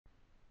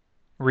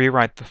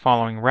rewrite the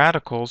following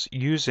radicals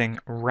using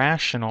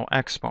rational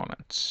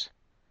exponents.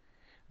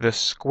 The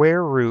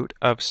square root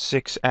of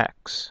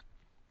 6x.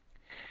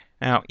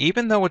 Now,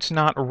 even though it's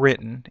not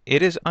written,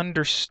 it is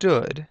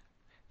understood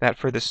that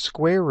for the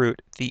square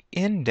root, the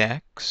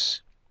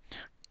index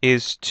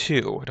is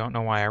 2. I don't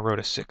know why I wrote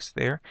a 6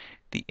 there.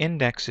 The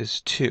index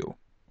is 2.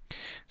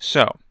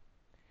 So,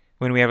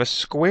 when we have a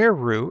square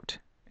root,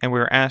 and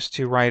we're asked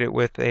to write it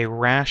with a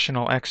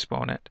rational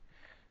exponent,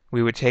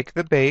 we would take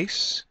the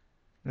base,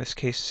 in this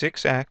case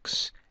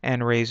 6x,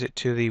 and raise it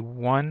to the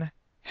 1/2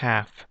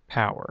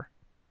 power.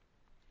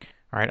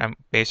 All right, I'm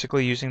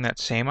basically using that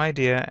same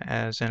idea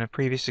as in a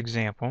previous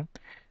example.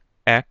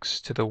 X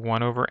to the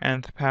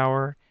 1/nth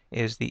power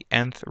is the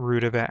nth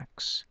root of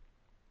x.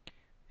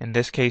 In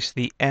this case,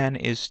 the n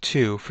is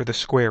 2 for the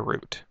square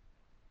root.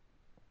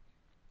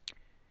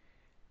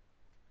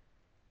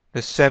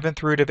 The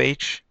 7th root of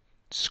h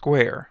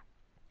square.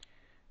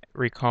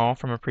 Recall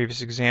from a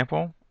previous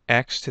example,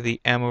 x to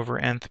the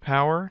m/nth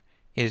power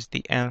is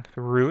the nth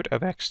root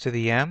of x to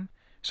the m,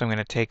 so I'm going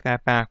to take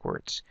that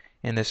backwards.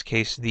 In this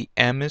case, the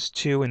m is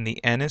 2 and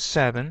the n is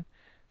 7,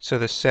 so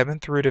the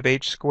 7th root of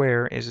h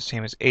squared is the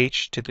same as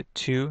h to the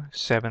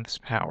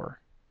 2/7 power.